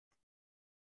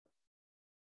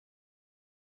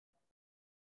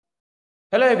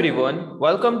Hello everyone,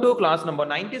 welcome to class number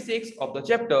 96 of the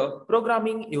chapter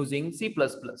Programming using C++.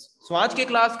 So आज के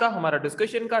class का हमारा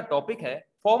discussion का टॉपिक है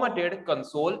formatted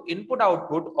console input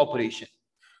output operation.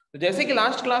 तो जैसे कि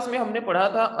लास्ट क्लास में हमने पढ़ा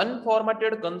था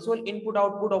unformatted console input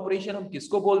output operation हम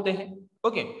किसको बोलते हैं।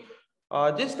 ओके,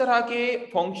 जिस तरह के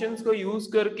फंक्शंस को यूज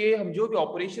करके हम जो भी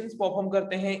ऑपरेशंस परफॉर्म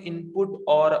करते हैं इनपुट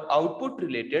और आउटपुट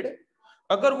रिलेटेड,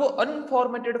 अगर वो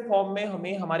अनफॉर्मेटेड फॉर्म में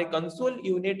हमें हमारे कंसोल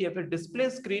यूनिट या फिर डिस्प्ले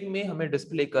स्क्रीन में हमें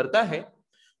डिस्प्ले करता है,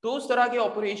 तो उस तरह के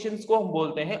ऑपरेशंस को हम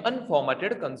बोलते हैं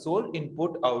unformatted console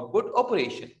input output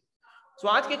operation. सो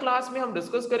आज के क्लास में हम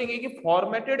डिस्कस करेंगे कि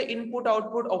फॉर्मेटेड इनपुट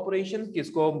आउटपुट ऑपरेशन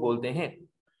किसको हम बोलते हैं।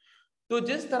 तो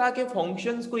जिस तरह के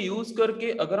फंक्शंस को यूज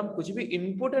करके अगर हम कुछ भी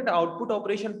input and output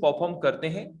operation perform करते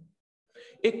हैं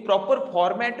एक प्रॉपर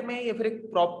फॉर्मेट में या फिर एक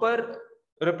प्रॉपर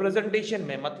रिप्रेजेंटेशन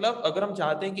में, मतलब अगर हम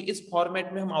चाहते हैं कि इस फॉर्मेट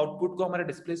में हम आउटपुट को हमारे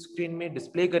डिस्प्ले स्क्रीन में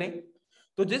डिस्प्ले करें,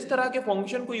 तो जिस तरह के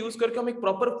फंक्शन को यूज करके हम एक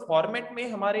प्रॉपर फॉर्मेट में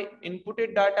हमारे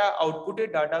इनपुटेड डाटा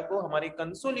आउटपुटेड डाटा को हमारे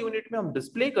कंसोल यूनिट में हम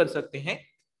डिस्प्ले कर सकते हैं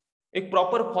एक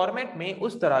प्रॉपर फॉर्मेट में,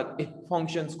 उस तरह के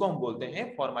फंक्शंस को हम बोलते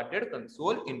हैं formatted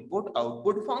console input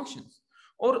output functions.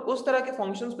 और उस तरह के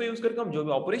फंक्शंस को यूज करके हम जो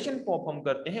भी ऑपरेशन परफॉर्म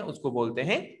करते हैं उसको बोलते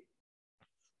हैं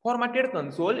formatted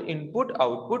console input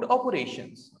output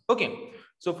operations. Okay,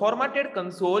 so formatted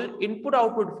console input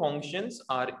output functions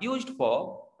are used for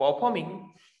performing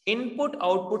input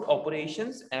output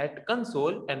operations at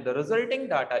console and the resulting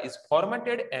data is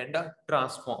formatted and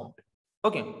transformed.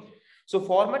 Okay, so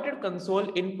formatted console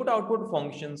input output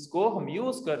functions को हम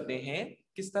use करते हैं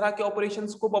किस तरह के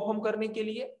operations को perform करने के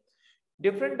लिए,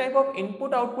 different type of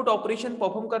input output operation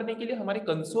perform करने के लिए हमारे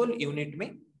कंसोल यूनिट में,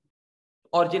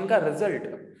 और जिनका रिजल्ट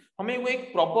हमें वो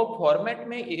एक प्रॉपर फॉर्मेट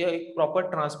में एक प्रॉपर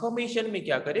ट्रांसफॉर्मेशन में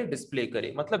क्या करे, डिस्प्ले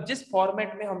करे। मतलब जिस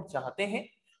फॉर्मेट में हम चाहते हैं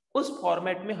उस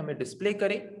फॉर्मेट में हमें डिस्प्ले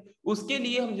करे। उसके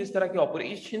लिए हम जिस तरह के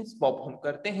ऑपरेशंस परफॉर्म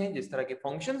करते हैं, जिस तरह के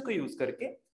फंक्शंस को यूज करके,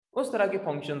 उस तरह के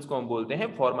फंक्शंस को हम बोलते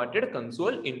हैं formatted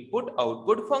console input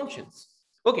output functions.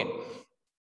 Okay,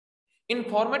 in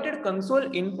formatted console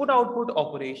input output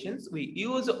operations we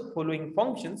use following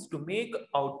functions to make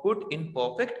output in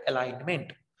perfect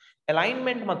alignment.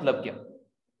 Alignment मतलब क्या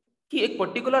कि एक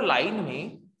पर्टिकुलर लाइन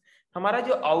में हमारा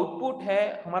जो आउटपुट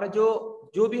है, हमारा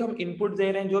जो भी हम इनपुट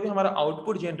दे रहे हैं, जो भी हमारा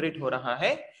आउटपुट जनरेट हो रहा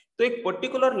है, तो एक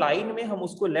पर्टिकुलर लाइन में हम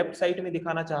उसको लेफ्ट साइड में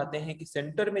दिखाना चाहते हैं कि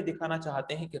सेंटर में दिखाना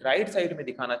चाहते हैं कि राइट साइड में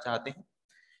दिखाना चाहते हैं,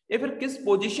 या फिर किस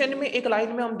पोजीशन में एक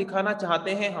लाइन में हम दिखाना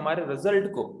चाहते हैं हमारे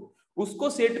रिजल्ट को, उसको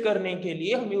सेट करने के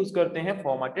लिए हम यूज करते हैं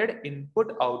फॉर्मेटेड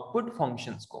इनपुट आउटपुट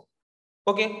फंक्शंस को।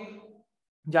 ओके,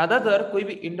 ज्यादातर कोई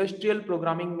भी इंडस्ट्रियल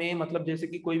प्रोग्रामिंग में, मतलब जैसे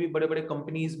कि कोई भी बड़े बड़े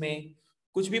कंपनीज में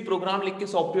कुछ भी प्रोग्राम लिख के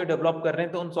सॉफ्टवेयर डेवलप कर रहे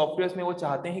हैं, तो उन सॉफ्टवेयर में वो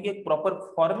चाहते हैं कि एक प्रॉपर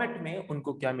फॉर्मेट में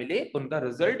उनको क्या मिले, उनका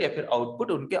रिजल्ट या फिर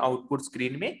आउटपुट उनके आउटपुट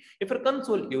स्क्रीन में या फिर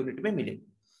कंसोल यूनिट में मिले।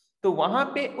 तो वहां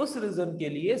पे उस रीजन के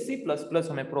लिए C++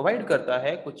 हमें प्रोवाइड करता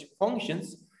है कुछ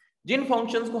फंक्शंस, जिन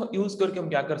फंक्शंस को यूज करके हम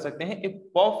क्या कर सकते हैं एक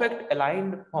परफेक्ट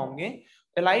अलाइंड फॉर्म में,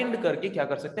 अलाइंड करके क्या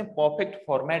कर सकते हैं परफेक्ट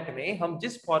फॉर्मेट में, हम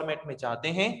जिस फॉर्मेट में चाहते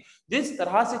हैं, जिस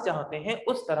तरह से चाहते हैं,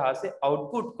 उस तरह से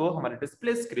आउटपुट को हमारे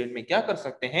डिस्प्ले स्क्रीन में क्या कर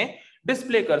सकते हैं,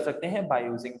 डिस्प्ले कर सकते हैं by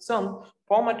using some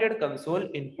formatted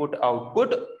console input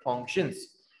output functions.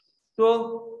 तो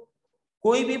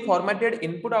कोई भी फॉर्मेटेड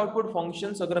इनपुट आउटपुट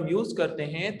फंक्शंस अगर हम यूज करते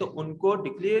हैं तो उनको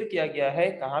डिक्लेयर किया गया है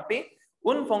कहां पे,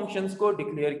 उन फंक्शंस को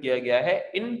डिक्लेयर किया गया है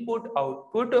input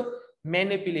output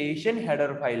manipulation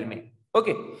header file में।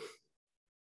 Okay,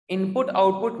 input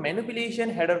output manipulation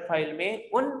header file में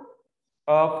उन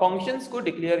फंक्शंस को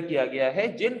डिक्लेयर किया गया है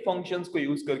जिन फंक्शंस को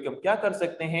यूज करके हम क्या कर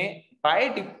सकते हैं, by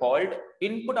default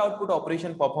input output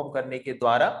operation perform करने के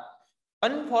द्वारा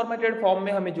अनफॉर्मेटेड फॉर्म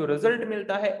में हमें जो रिजल्ट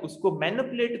मिलता है उसको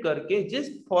मैनिपुलेट करके जिस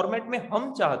फॉर्मेट में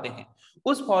हम चाहते हैं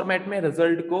उस फॉर्मेट में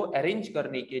रिजल्ट को अरेंज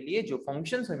करने के लिए जो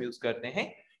फंक्शंस हम यूज करते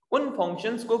हैं, उन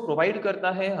फंक्शंस को प्रोवाइड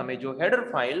करता है हमें जो हेडर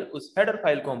फाइल, उस हेडर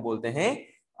फाइल को हम बोलते हैं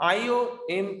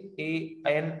iomanip।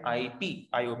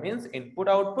 IO means input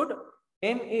output,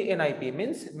 MANIP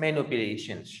means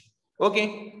manipulations। Okay,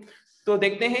 तो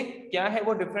देखते हैं क्या है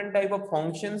वो डिफरेंट टाइप ऑफ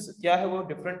फंक्शंस, क्या है वो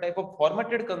different type of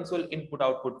formatted console input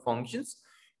output functions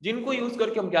जिनको यूज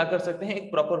करके हम क्या कर सकते हैं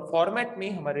एक प्रॉपर फॉर्मेट में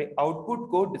हमारे आउटपुट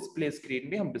को डिस्प्ले स्क्रीन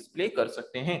में हम डिस्प्ले कर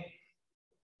सकते हैं।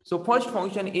 So first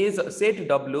function is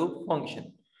setw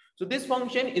function. So this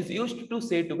function is used to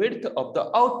set width of the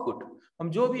output। हम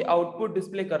जो भी आउटपुट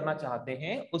डिस्प्ले करना चाहते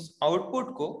हैं उस आउटपुट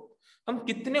को हम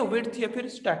कितने विड्थ या फिर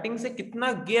स्टार्टिंग से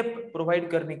कितना गैप प्रोवाइड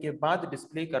करने के बाद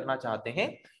डिस्प्ले करना चाहते हैं,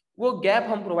 वो गैप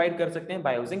हम प्रोवाइड कर सकते हैं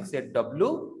by using setw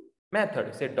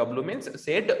method. setw means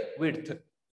set width.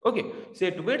 Okay,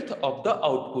 set width of the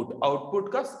output,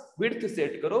 output का विड्थ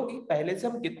सेट करो कि पहले से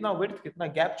हम कितना विड्थ कितना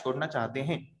गैप छोड़ना चाहते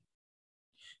हैं।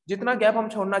 जितना गैप हम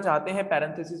छोड़ना चाहते हैं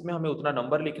पैरेंथेसिस में हमें उतना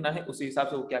नंबर लिखना है, उसी हिसाब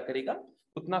से वो क्या करेगा,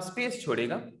 उतना स्पेस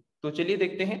छोड़ेगा। तो चलिए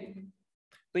देखते हैं।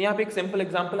 तो यहाँ पे एक सिंपल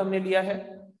एग्जांपल हमने लिया है।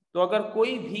 तो अगर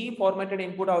कोई भी formatted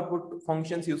input output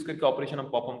functions use करके ऑपरेशन हम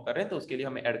परफॉर्म कर रहे हैं तो उसके लिए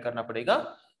हमें ऐड करना पड़ेगा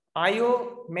आईओ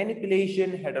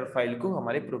मैनिपुलेशन हेडर फाइल को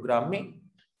हमारे प्रोग्राम में।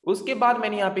 उसके बाद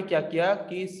मैंने यहाँ पे क्या किया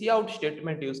कि सी आउट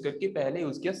स्टेटमेंट यूज करके पहले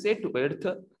यूज किया सेट विड्थ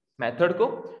मेथड को।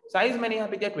 साइज मैंने यहाँ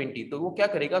पे किया 20, तो वो क्या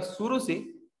करेगा, शुरू से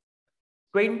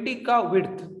 20 का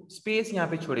विड्थ स्पेस यहाँ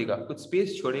पे छोड़ेगा, कुछ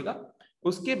स्पेस छोड़ेगा।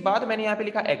 उसके बाद मैंने यहाँ पे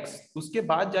लिखा x, उसके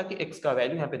बाद जाके x का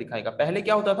वैल्यू यहाँ पे दिखाएगा। पहले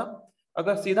क्या होता था,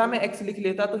 अगर सीधा मैं x लिख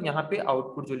लेता तो यहाँ पे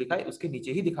आउटपुट जो लिखा है उसके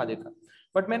नीचे ही दिखा देता,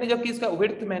 बट मैंने जबकि इसका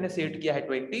विड्थ मैंने सेट किया है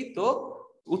 20, तो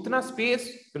उतना स्पेस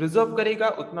रिजर्व करेगा,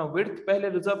 उतना विड्थ पहले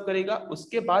रिजर्व करेगा,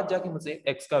 उसके बाद जाके मुझे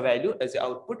x का वैल्यू एज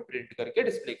आउटपुट प्रिंट करके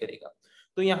डिस्प्ले करेगा।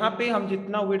 तो यहाँ पे हम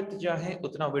जितना विड्थ चाहे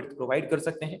उतना विड्थ प्रोवाइड कर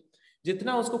सकते हैं,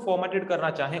 जितना उसको फॉर्मेटेड करना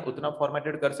चाहें उतना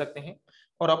फॉर्मेटेड कर सकते हैं,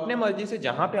 और अपने मर्जी से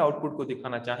जहां पे आउटपुट को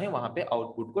दिखाना चाहें वहां पे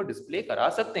आउटपुट को डिस्प्ले करा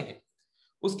सकते हैं।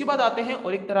 उसके बाद आते हैं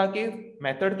और एक तरह के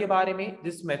मेथड के बारे में,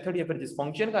 जिस मेथड या फिर जिस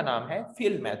फंक्शन का नाम है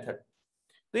फिल मेथड।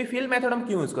 तो ये फिल मेथड हम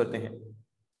क्यों यूज करते हैं?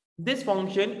 This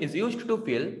function is used to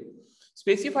fill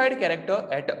specified character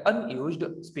eight unused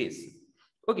space.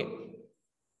 Okay,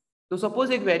 तो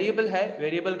सपोज एक वेरिएबल है,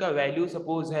 वेरिएबल का वैल्यू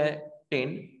सपोज है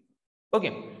 10। ओके,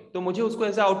 तो मुझे उसको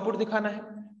ऐसा आउटपुट दिखाना है।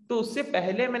 तो उससे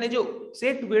पहले मैंने जो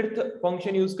सेट विड्थ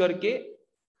फंक्शन यूज करके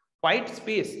व्हाइट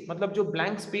स्पेस मतलब जो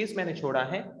ब्लैंक स्पेस मैंने छोड़ा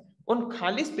है, उन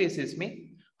खाली स्पेसेस में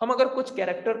हम अगर कुछ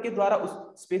कैरेक्टर के द्वारा उस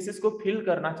स्पेसेस को फिल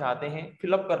करना चाहते हैं,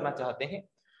 फिलअप करना चाहते हैं,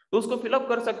 तो उसको फिलअप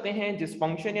कर सकते हैं जिस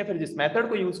फंक्शन या फिर जिस मेथड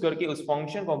को यूज करके, उस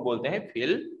फंक्शन को हम बोलते हैं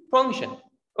फिल फंक्शन।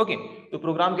 ओके, तो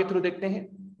प्रोग्राम के थ्रू देखते हैं।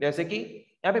 जैसे कि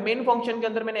यहाँ पे मेन फंक्शन के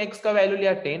अंदर मैंने x का वैल्यू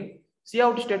लिया 10, सी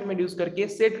आउट स्टेटमेंट यूज करके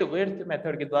सेट विड्थ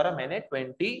मेथड के द्वारा मैंने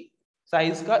 20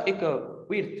 साइज का एक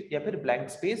विड्थ या फिर ब्लैंक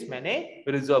स्पेस मैंने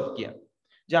रिजर्व किया,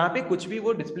 जहां पे कुछ भी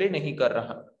वो डिस्प्ले नहीं कर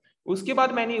रहा। उसके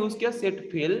बाद मैंने यूज किया सेट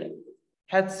फिल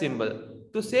हैश सिंबल।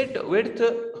 तो सेट विड्थ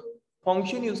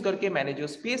फंक्शन यूज करके मैंने जो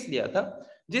स्पेस लिया था,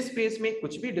 जिस स्पेस में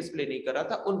कुछ भी डिस्प्ले नहीं कर रहा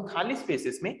था, उन खाली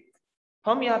स्पेसेस में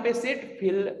हम यहाँ पे सेट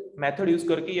फिल मेथड यूज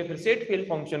करके या फिर सेट फिल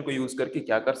फंक्शन को यूज करके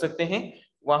क्या कर सकते हैं,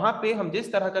 वहां पे हम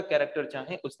जिस तरह का कैरेक्टर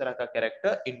चाहें उस तरह का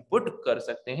कैरेक्टर इनपुट कर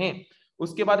सकते हैं।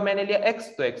 उसके बाद मैंने लिया x,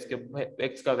 तो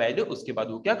x का वैल्यू उसके बाद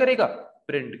वो क्या करेगा,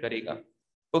 प्रिंट करेगा।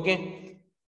 ओके,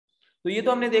 तो ये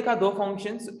तो हमने देखा दो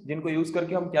फंक्शंस जिनको यूज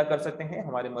करके हम क्या कर सकते हैं,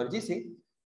 हमारे मर्जी से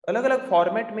अलग अलग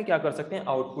फॉर्मेट में क्या कर सकते हैं,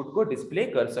 आउटपुट को डिस्प्ले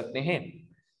कर सकते हैं।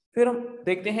 फिर हम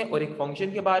देखते हैं और एक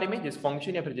फंक्शन के बारे में, जिस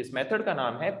फंक्शन या फिर जिस मेथड का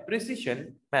नाम है प्रिसिशन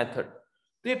मेथड।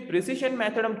 तो ये प्रिसिशन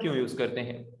मेथड हम क्यों यूज करते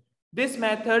हैं? This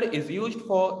method is used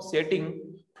for setting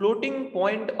floating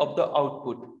point of the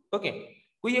output. Okay,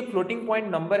 कोई एक फ्लोटिंग पॉइंट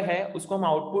नंबर है, उसको हम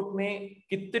आउटपुट में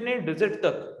कितने डिजिट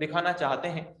तक दिखाना चाहते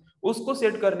हैं, उसको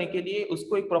सेट करने के लिए,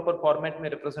 उसको एक प्रॉपर फॉर्मेट में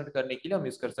रिप्रेजेंट करने के लिए हम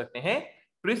यूज कर सकते हैं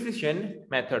प्रिसिशन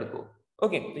मेथड को।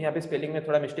 ओके, तो यहाँ पे स्पेलिंग में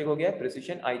थोड़ा मिस्टेक हो गया है,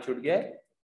 प्रिसिशन आई छूट गया है,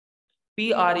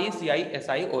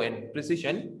 PRECISION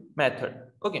प्रिसिशन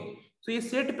मेथड। ओके, तो ये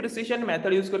सेट प्रिसिशन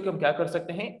मेथड यूज करके हम क्या कर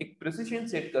सकते हैं, एक प्रिसिशन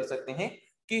सेट कर सकते हैं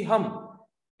कि हम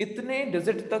इतने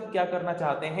डिजिट तक क्या करना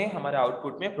चाहते हैं, हमारे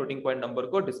आउटपुट में फ्लोटिंग पॉइंट नंबर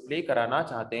को डिस्प्ले कराना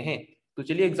चाहते हैं। तो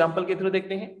चलिए एग्जांपल के थ्रू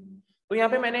देखते हैं। तो यहाँ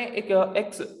पे मैंने एक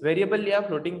x वेरिएबल लिया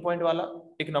फ्लोटिंग पॉइंट वाला,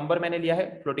 एक नंबर मैंने लिया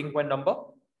है फ्लोटिंग पॉइंट नंबर।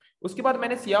 उसके बाद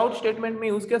मैंने सी आउट स्टेटमेंट में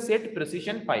यूज किया सेट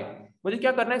प्रिसिशन 5। मुझे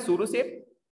क्या करना है, शुरू से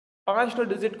 5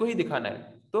 डिजिट को ही दिखाना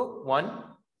है। तो 1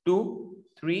 2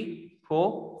 3 4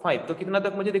 5, तो कितना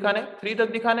तक मुझे दिखाना है, 3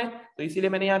 तक दिखाना है, तो इसीलिए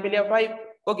मैंने यहाँ पे लिया 5।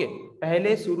 ओके,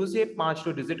 पहले शुरू से 5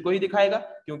 डिजिट को ही दिखाएगा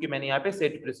क्योंकि मैंने यहाँ पे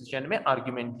सेट प्रिसिशन में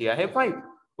आर्ग्यूमेंट लिया है 5।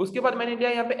 उसके बाद मैंने लिया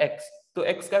यहाँ पे x, तो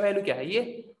x का वैल्यू क्या है ये,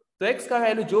 तो x का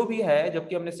वैल्यू जो भी है,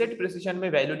 जबकि हमने सेट प्रिसिशन में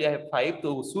वैल्यू लिया है 5,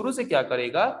 तो शुरू से क्या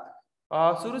करेगा,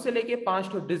 शुरू से लेके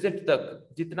 5 डिजिट तक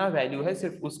जितना वैल्यू है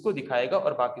सिर्फ उसको दिखाएगा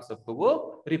और बाकी सबको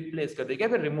वो रिप्लेस कर देगा,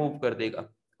 फिर रिमूव कर देगा।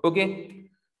 ओके,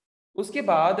 उसके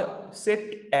बाद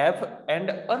set F and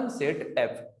unset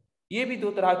F, ये भी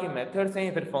दो तरह के मेथड्स हैं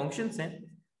या फिर फंक्शंस हैं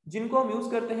जिनको हम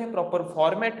यूज करते हैं प्रॉपर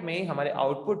फॉर्मेट में हमारे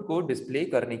आउटपुट को डिस्प्ले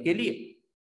करने के लिए।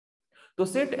 तो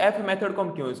सेट एफ मेथड को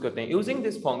हम क्यों यूज करते हैं? Using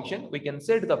this function we can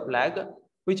set the flag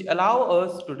which allow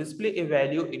us to display A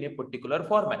value in a particular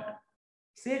format.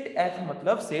 Set F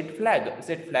मतलब सेट फ्लैग,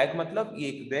 सेट फ्लैग मतलब ये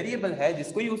एक वेरिएबल है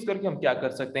जिसको यूज करके हम क्या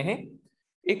कर सकते हैं,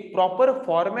 एक प्रॉपर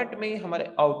फॉर्मेट में हमारे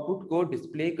आउटपुट को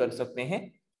डिस्प्ले कर सकते हैं।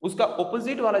 उसका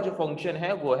ऑपोजिट वाला जो फंक्शन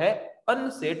है वो है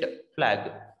unset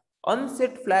flag.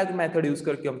 Unset flag method use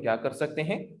करके हम क्या कर सकते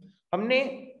हैं, हमने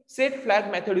सेट फ्लैग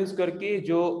मेथड यूज करके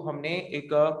जो हमने एक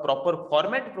प्रॉपर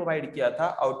फॉर्मेट प्रोवाइड किया था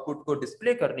आउटपुट को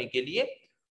डिस्प्ले करने के लिए,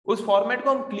 उस फॉर्मेट को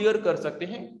हम क्लियर कर सकते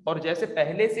हैं और जैसे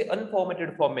पहले से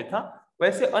अनफॉर्मेटेड फॉर्म में था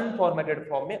वैसे अनफॉर्मेटेड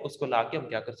फॉर्म में उसको लाके हम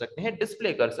क्या कर सकते हैं,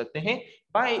 डिस्प्ले कर सकते हैं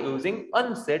by using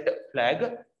unset flag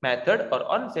method और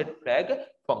अनसेट फ्लैग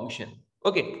फंक्शन।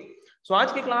 ओके, सो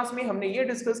आज के क्लास में हमने ये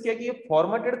डिस्कस किया कि ये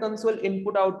formatted console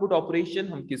input output operation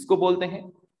हम किसको बोलते हैं।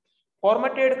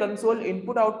 Formatted console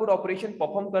input output operation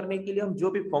perform करने के लिए हम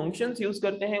जो भी फंक्शंस यूज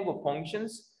करते हैं वो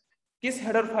फंक्शंस किस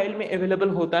हेडर फाइल में अवेलेबल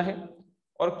होता है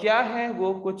और क्या है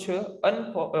वो कुछ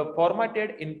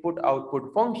अनफॉर्मेटेड इनपुट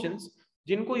आउटपुट फंक्शंस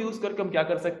जिनको यूज करके हम क्या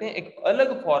कर सकते हैं, एक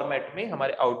अलग फॉर्मेट में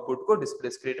हमारे आउटपुट को डिस्प्ले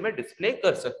स्क्रीन में डिस्प्ले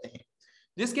कर सकते हैं,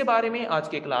 जिसके बारे में आज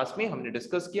के क्लास में हमने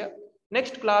डिस्कस किया।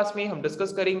 नेक्स्ट क्लास में हम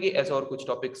डिस्कस करेंगे ऐसे और कुछ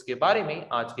टॉपिक्स के बारे में।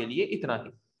 आज के लिए इतना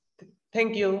ही।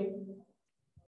 Thank you.